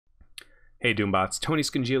Hey Doombots, Tony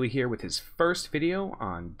Scungili here with his first video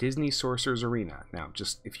on Disney Sorcerer's Arena. Now,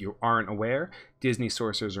 just if you aren't aware, Disney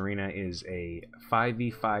Sorcerer's Arena is a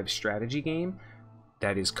 5v5 strategy game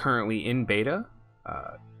that is currently in beta,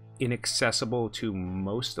 inaccessible to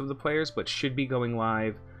most of the players, but should be going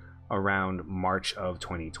live around March of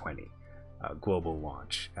 2020, global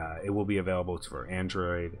launch. It will be available for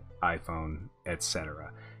Android, iPhone,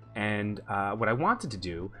 etc. And what I wanted to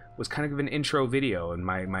do was kind of give an intro video and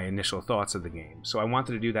my initial thoughts of the game. So I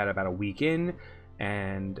wanted to do that about a week in,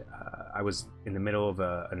 and I was in the middle of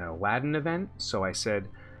an Aladdin event, so I said,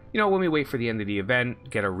 you know, let me wait for the end of the event,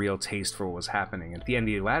 get a real taste for what was happening. At the end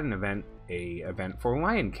of the Aladdin event, a event for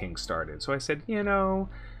Lion King started. So I said, you know,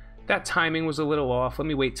 that timing was a little off. Let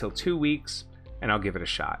me wait till 2 weeks, and I'll give it a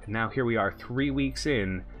shot. And now here we are 3 weeks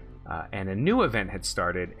in, and a new event had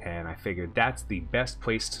started, and I figured that's the best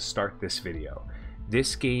place to start this video.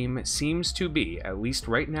 This game seems to be, at least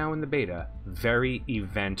right now in the beta, very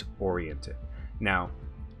event-oriented. Now,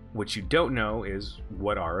 what you don't know is,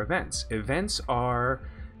 what are events? Events are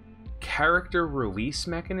character release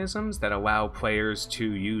mechanisms that allow players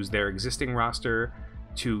to use their existing roster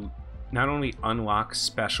to not only unlock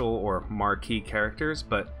special or marquee characters,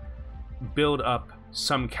 but build up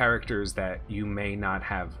some characters that you may not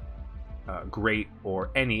have great or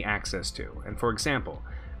any access to. And for example,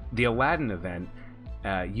 the Aladdin event,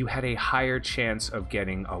 you had a higher chance of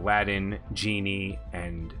getting Aladdin, Genie,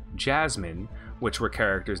 and Jasmine, which were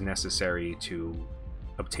characters necessary to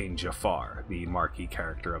obtain Jafar, the marquee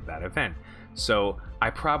character of that event. So I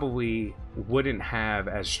probably wouldn't have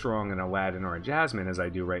as strong an Aladdin or a Jasmine as I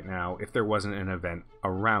do right now if there wasn't an event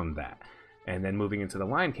around that. And then moving into the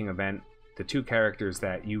Lion King event, the two characters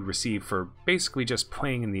that you receive for basically just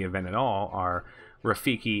playing in the event at all are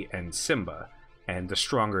Rafiki and Simba. And the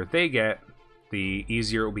stronger they get, the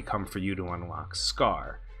easier it will become for you to unlock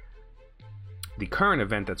Scar. The current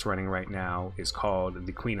event that's running right now is called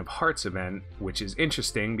the Queen of Hearts event, which is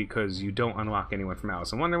interesting because you don't unlock anyone from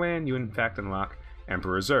Alice in Wonderland, you in fact unlock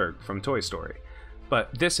Emperor Zurg from Toy Story.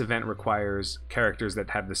 But this event requires characters that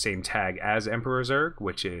have the same tag as Emperor Zurg,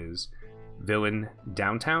 which is Villain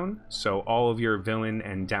Downtown. So all of your Villain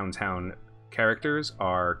and Downtown characters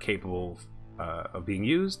are capable of being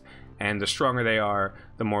used, and the stronger they are,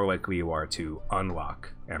 the more likely you are to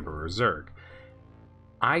unlock Emperor Zurg.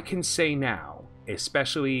 I can say now,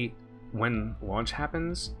 especially when launch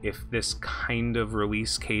happens, if this kind of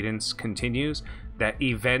release cadence continues, that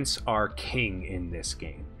events are king in this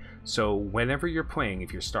game. So whenever you're playing,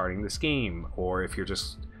 if you're starting this game, or if you're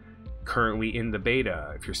just currently in the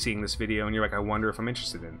beta, if you're seeing this video and you're like, I wonder if I'm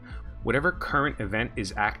interested in, whatever current event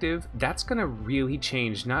is active, that's gonna really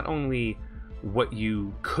change not only what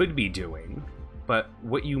you could be doing, but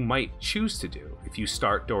what you might choose to do. If you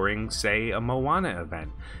start during, say, a Moana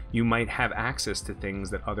event, you might have access to things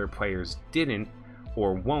that other players didn't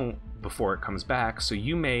or won't before it comes back, so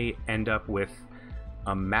you may end up with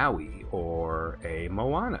a Maui or a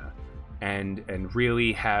Moana and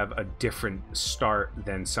really have a different start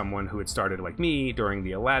than someone who had started like me during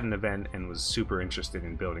the Aladdin event and was super interested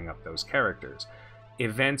in building up those characters.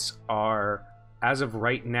 Events are, as of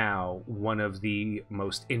right now, one of the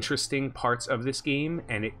most interesting parts of this game,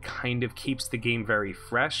 and it kind of keeps the game very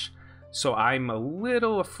fresh. So I'm a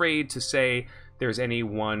little afraid to say there's any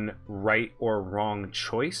one right or wrong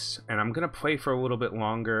choice, and I'm gonna play for a little bit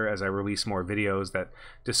longer as I release more videos that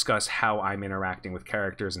discuss how I'm interacting with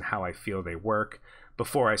characters and how I feel they work,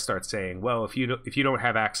 before I start saying, well, if you don't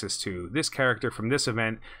have access to this character from this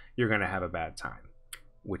event, you're gonna have a bad time.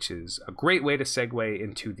 Which is a great way to segue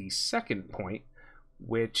into the second point,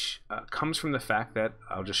 which comes from the fact that,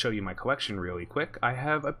 I'll just show you my collection really quick. I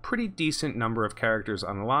have a pretty decent number of characters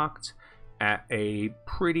unlocked at a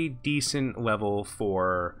pretty decent level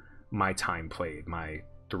for my time played, my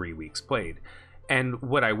 3 weeks played. And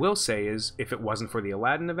what I will say is, if it wasn't for the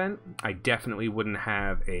Aladdin event, I definitely wouldn't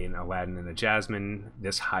have an Aladdin and a Jasmine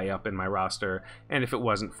this high up in my roster. And if it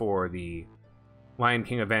wasn't for the Lion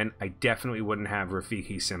King event, I definitely wouldn't have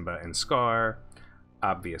Rafiki, Simba, and Scar,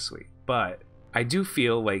 obviously. But I do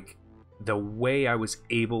feel like the way I was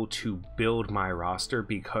able to build my roster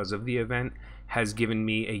because of the event has given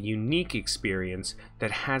me a unique experience that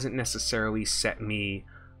hasn't necessarily set me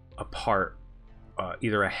apart,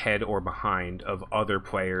 either ahead or behind of other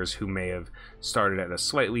players who may have started at a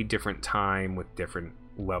slightly different time with different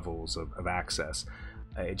levels of access.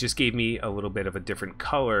 It just gave me a little bit of a different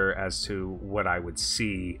color as to what I would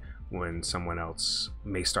see when someone else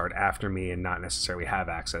may start after me and not necessarily have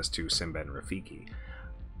access to Simba and Rafiki.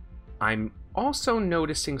 I'm also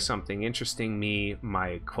noticing something interesting, me,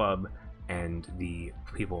 my club, and the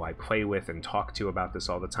people I play with and talk to about this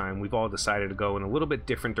all the time, we've all decided to go in a little bit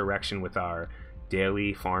different direction with our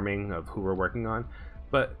daily farming of who we're working on.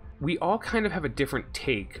 But we all kind of have a different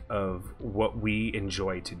take of what we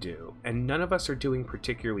enjoy to do, and none of us are doing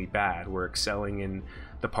particularly bad. We're excelling in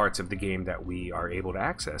the parts of the game that we are able to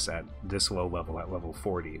access at this low level, at level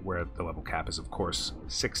 40, where the level cap is of course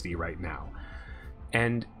 60 right now.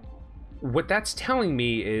 And what that's telling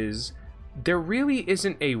me is there really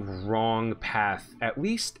isn't a wrong path, at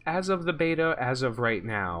least as of the beta, as of right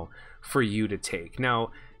now, for you to take.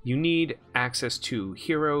 Now, you need access to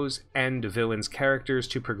heroes and villains' characters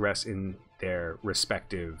to progress in their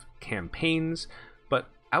respective campaigns, but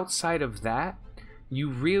outside of that, you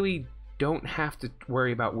really don't have to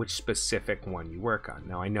worry about which specific one you work on.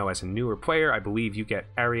 Now, I know as a newer player, I believe you get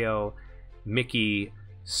Ariel, Mickey,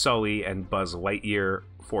 Sully, and Buzz Lightyear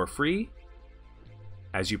for free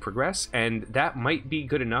as you progress, and that might be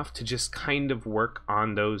good enough to just kind of work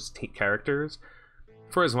on those characters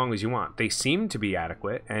for as long as you want. They seem to be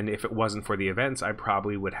adequate, and if it wasn't for the events, I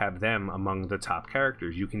probably would have them among the top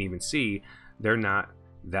characters. You can even see they're not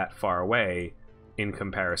that far away in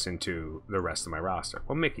comparison to the rest of my roster.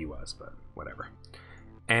 Well, Mickey was, but whatever.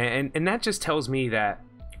 And that just tells me that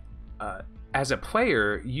as a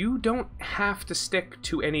player, you don't have to stick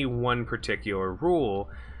to any one particular rule.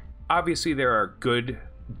 Obviously, there are good,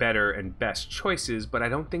 better, and best choices, but I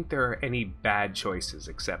don't think there are any bad choices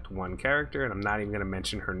except one character, and I'm not even going to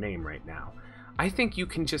mention her name right now. I think you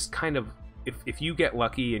can just kind of, if you get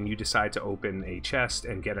lucky and you decide to open a chest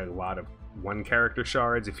and get a lot of one character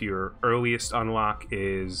shards, if your earliest unlock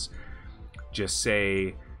is just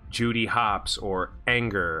say Judy Hopps or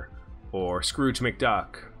Anger or Scrooge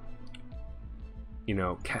McDuck, you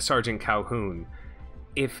know, Sergeant Calhoun,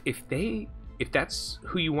 if that's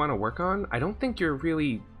who you want to work on, I don't think you're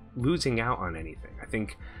really losing out on anything. I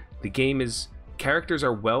think the game is, characters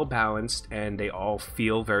are well balanced and they all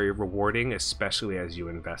feel very rewarding, especially as you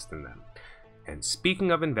invest in them. And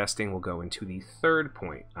speaking of investing, we'll go into the third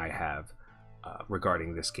point I have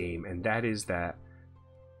regarding this game, and that is that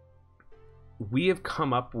we have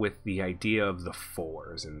come up with the idea of the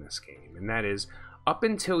fours in this game, and that is up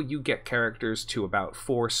until you get characters to about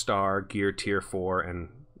 4-star gear tier 4 and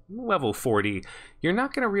level 40, you're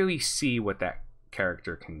not going to really see what that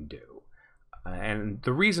character can do. And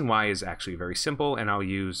the reason why is actually very simple, and I'll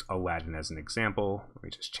use Aladdin as an example. Let me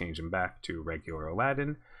just change him back to regular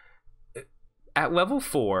Aladdin. At level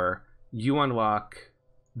 4, you unlock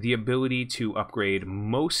the ability to upgrade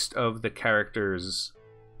most of the character's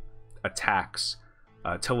attacks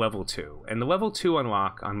to level 2. And the level 2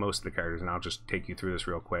 unlock on most of the characters, and I'll just take you through this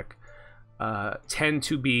real quick, tend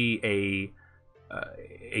to be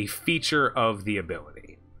a feature of the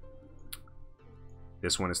ability.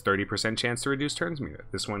 This one is 30% chance to reduce turns meter.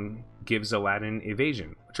 This one gives Aladdin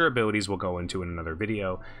evasion, which are abilities we'll go into in another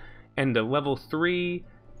video. And the level 3,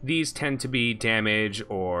 these tend to be damage,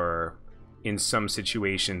 or in some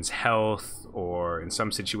situations health, or in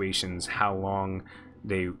some situations how long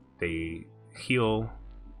they heal.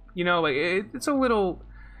 You know, like it's a little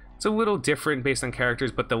different based on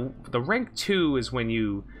characters, but the rank 2 is when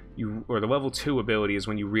you or the level 2 ability is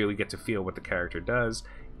when you really get to feel what the character does.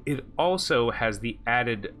 It also has the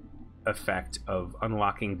added effect of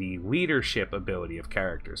unlocking the leadership ability of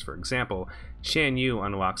characters. For example, Shan Yu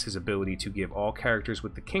unlocks his ability to give all characters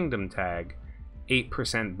with the Kingdom tag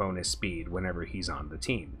 8% bonus speed whenever he's on the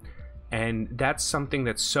team. And that's something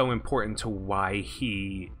that's so important to why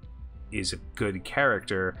he is a good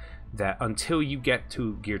character, that until you get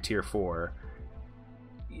to gear tier 4,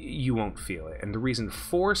 you won't feel it. And the reason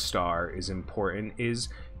 4-star is important is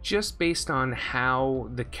just based on how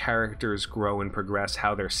the characters grow and progress,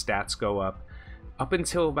 how their stats go up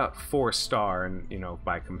until about 4-star. And, you know,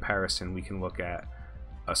 by comparison, we can look at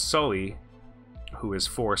a Sully, who is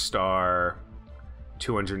 4-star,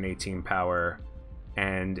 218 power,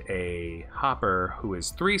 and a Hopper, who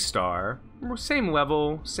is 3-star, same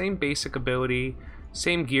level, same basic ability,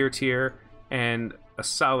 same gear tier, and a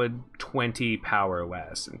solid 20 power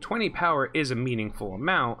less. And 20 power is a meaningful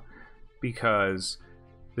amount, because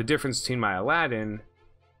the difference between my Aladdin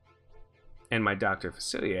and my Dr.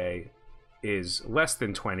 Facilier is less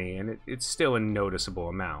than 20, and it's still a noticeable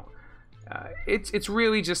amount. It's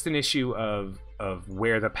really just an issue of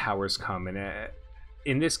where the powers come, and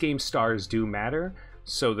in this game, stars do matter.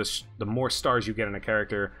 So the more stars you get in a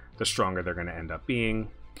character, the stronger they're going to end up being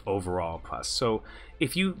overall. Plus, so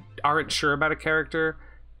if you aren't sure about a character,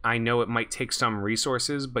 I know it might take some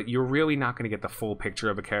resources, but you're really not going to get the full picture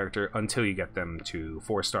of a character until you get them to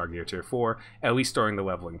 4-star gear tier 4, at least during the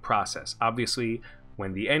leveling process. Obviously,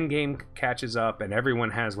 When the end game catches up and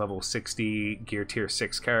everyone has level 60 gear tier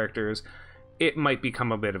 6 characters, it might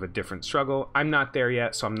become a bit of a different struggle. I'm not there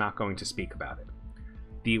yet, so I'm not going to speak about it.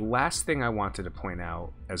 The last thing I wanted to point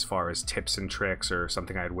out as far as tips and tricks, or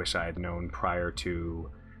something I'd wish I had known prior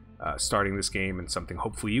to starting this game, and something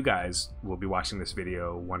hopefully you guys will be watching this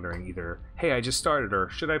video wondering either, hey, I just started, or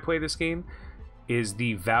should I play this game, is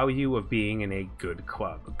the value of being in a good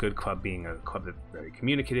club. A good club being a club that's very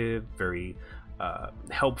communicative, very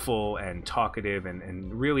helpful and talkative,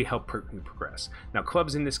 and really help progress. Now,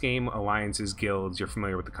 clubs in this game, alliances, guilds, you're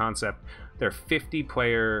familiar with the concept. They're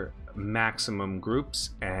 50-player maximum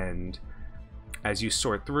groups, and as you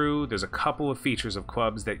sort through, there's a couple of features of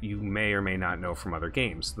clubs that you may or may not know from other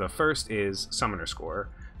games. The first is Summoner Score,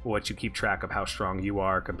 will let you keep track of how strong you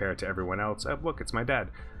are compared to everyone else. Oh, look, it's my dad.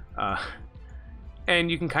 And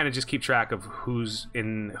you can kind of just keep track of who's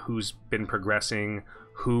been progressing,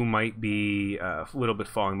 who might be a little bit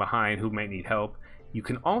falling behind, who might need help. You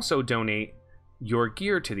can also donate your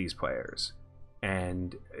gear to these players,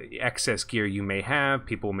 and excess gear you may have,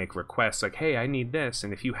 people make requests like, hey, I need this,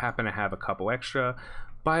 and if you happen to have a couple extra,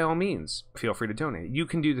 by all means, feel free to donate. You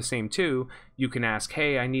can do the same too. You can ask,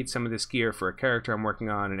 hey, I need some of this gear for a character I'm working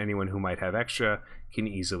on, and anyone who might have extra can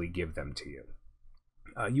easily give them to you.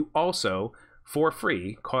 You also, for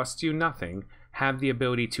free, costs you nothing, have the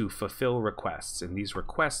ability to fulfill requests, and these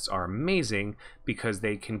requests are amazing because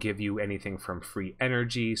they can give you anything from free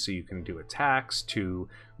energy, so you can do attacks, to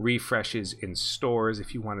refreshes in stores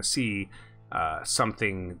if you want to see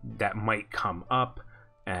something that might come up,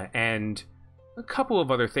 and a couple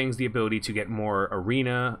of other things. The ability to get more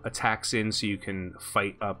arena attacks in so you can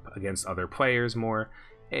fight up against other players more.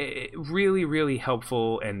 Really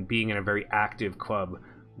helpful, and being in a very active club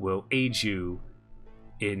will aid you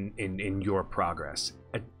in your progress.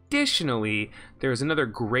 Additionally, there's another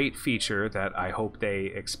great feature that I hope they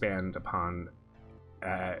expand upon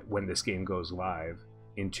when this game goes live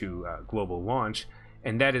into global launch,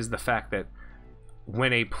 and that is the fact that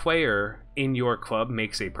when a player in your club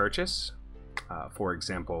makes a purchase, for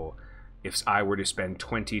example, if I were to spend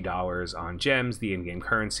 $20 on gems, the in-game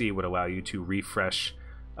currency would allow you to refresh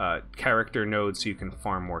character nodes so you can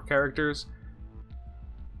farm more characters.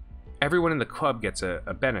 Everyone in the club gets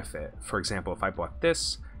a benefit. For example, if I bought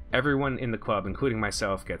this, everyone in the club, including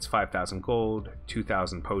myself, gets 5,000 gold,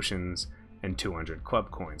 2,000 potions, and 200 club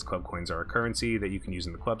coins. Club coins are a currency that you can use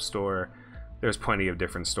in the club store. There's plenty of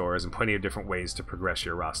different stores and plenty of different ways to progress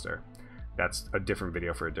your roster. That's a different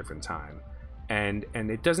video for a different time. And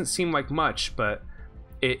it doesn't seem like much, but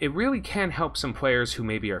it really can help some players who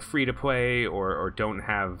maybe are free to play or don't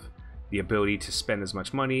have the ability to spend as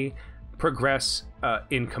much money progress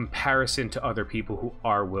in comparison to other people who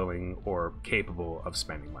are willing or capable of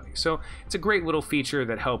spending money. So it's a great little feature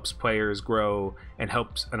that helps players grow and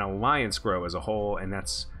helps an alliance grow as a whole, and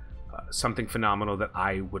that's something phenomenal that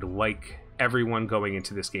I would like everyone going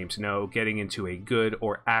into this game to know. Getting into a good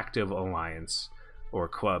or active alliance or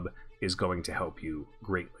club is going to help you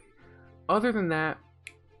greatly. Other than that,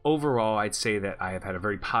 overall, I'd say that I have had a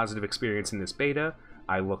very positive experience in this beta.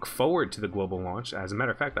 I look forward to the global launch. As a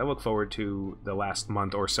matter of fact, I look forward to the last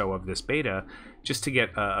month or so of this beta just to get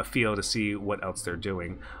a feel to see what else they're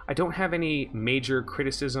doing. I don't have any major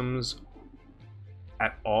criticisms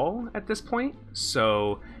at all at this point,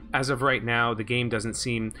 so as of right now, the game doesn't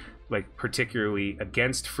seem like particularly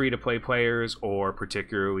against free-to-play players or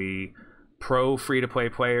particularly pro free-to-play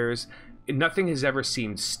players. Nothing has ever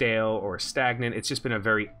seemed stale or stagnant. It's just been a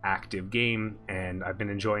very active game, and I've been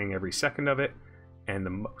enjoying every second of it. And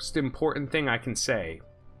the most important thing I can say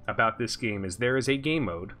about this game is there is a game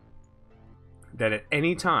mode that at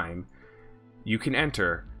any time you can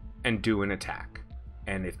enter and do an attack.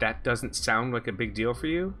 And if that doesn't sound like a big deal for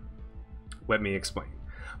you, let me explain.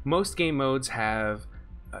 Most game modes have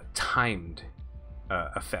timed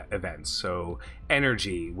events. So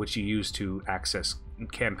energy, which you use to access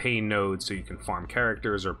campaign nodes so you can farm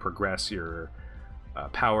characters or progress your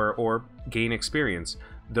power or gain experience.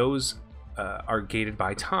 Those are gated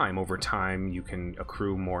by time. Over time, you can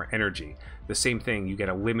accrue more energy. The same thing, you get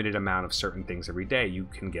a limited amount of certain things every day. You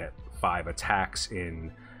can get 5 attacks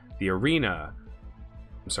in the arena,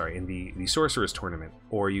 in the Sorcerer's tournament,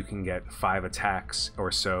 or you can get 5 attacks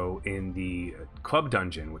or so in the club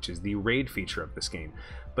dungeon, which is the raid feature of this game.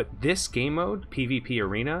 But this game mode, PvP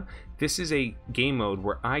Arena, this is a game mode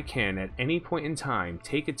where I can, at any point in time,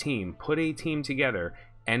 take a team, put a team together,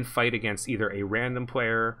 and fight against either a random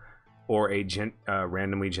player or a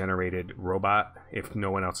randomly generated robot, if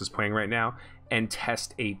no one else is playing right now, and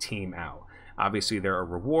test a team out. Obviously, there are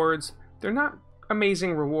rewards. They're not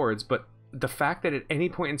amazing rewards, but the fact that at any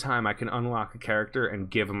point in time I can unlock a character and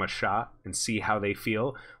give them a shot and see how they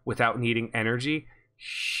feel without needing energy,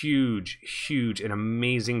 huge and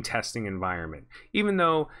amazing testing environment. Even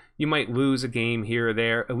though you might lose a game here or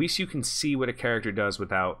there, at least you can see what a character does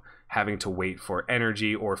without having to wait for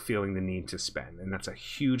energy or feeling the need to spend. And that's a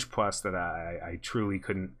huge plus that I truly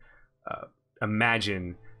couldn't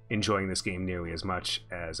imagine enjoying this game nearly as much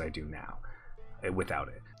as I do now without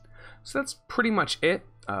it. So that's pretty much it.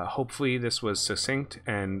 Hopefully this was succinct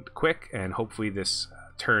and quick, and hopefully this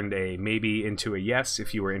turned a maybe into a yes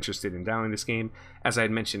if you were interested in downloading this game. As I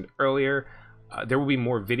had mentioned earlier, there will be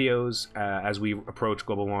more videos as we approach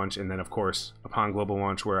global launch, and then of course upon global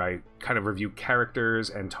launch, where I kind of review characters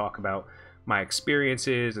and talk about my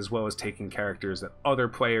experiences, as well as taking characters that other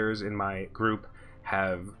players in my group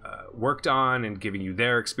have worked on and giving you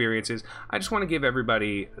their experiences. I just want to give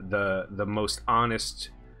everybody the most honest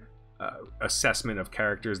assessment of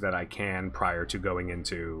characters that I can prior to going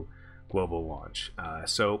into global launch.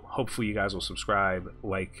 So hopefully you guys will subscribe,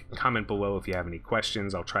 like, comment below if you have any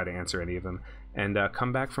questions. I'll try to answer any of them, and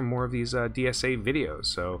come back for more of these DSA videos.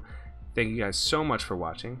 So thank you guys so much for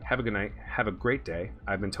watching. Have a good night. Have a great day.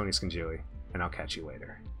 I've been Tony Scungili, and I'll catch you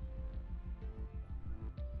later.